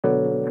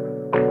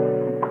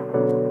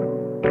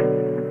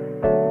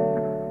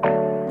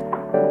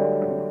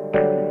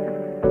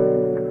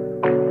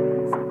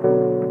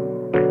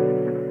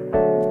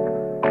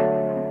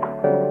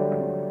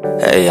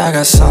Hey, I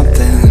got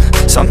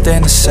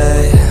something to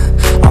say.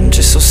 I'm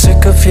just so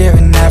sick of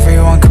hearing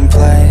everyone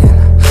complain.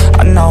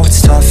 I know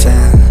it's tough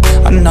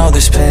and I know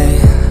there's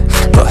pain,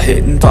 but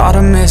hitting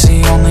bottom is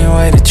the only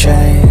way to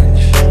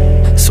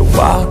change. So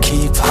I'll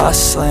keep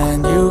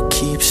hustling, you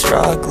keep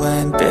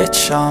struggling.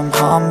 Bitch, I'm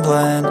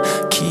humbling,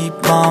 keep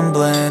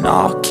mumbling.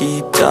 I'll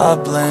keep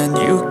doubling,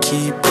 you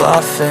keep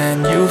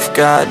bluffing. You've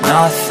got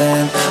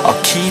nothing,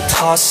 I'll keep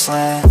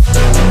hustling.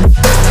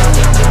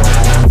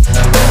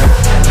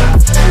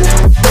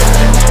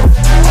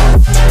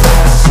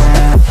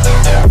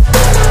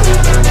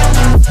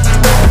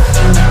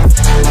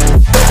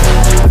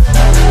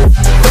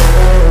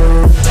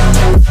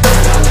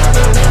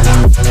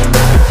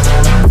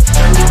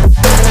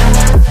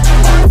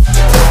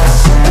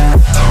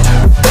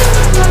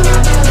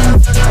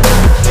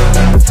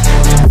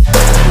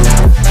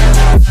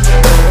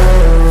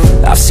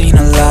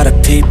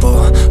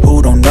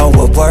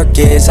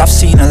 I've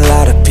seen a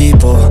lot of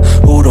people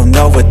who don't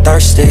know what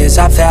thirst is.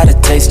 I've had a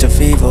taste of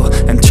evil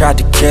and tried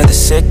to cure the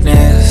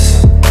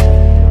sickness,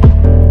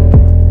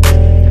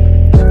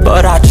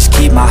 but I just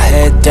keep my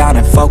head down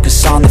and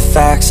focus on the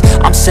facts.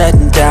 I'm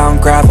setting down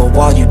gravel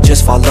while you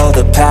just follow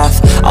the path.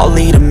 I'll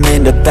lead them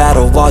into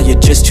battle while you're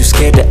just too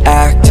scared to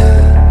act.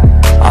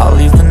 I'll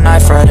leave the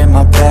knife right in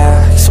my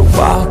back. So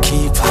I'll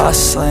keep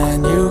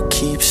hustling, you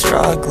keep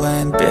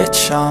struggling.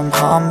 Bitch, I'm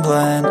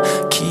humbling,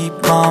 keep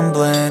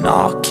mumbling.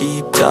 I'll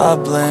keep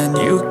doubling,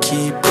 you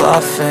keep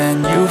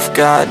bluffing. You've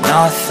got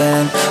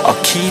nothing,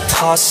 I'll keep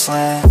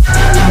hustling.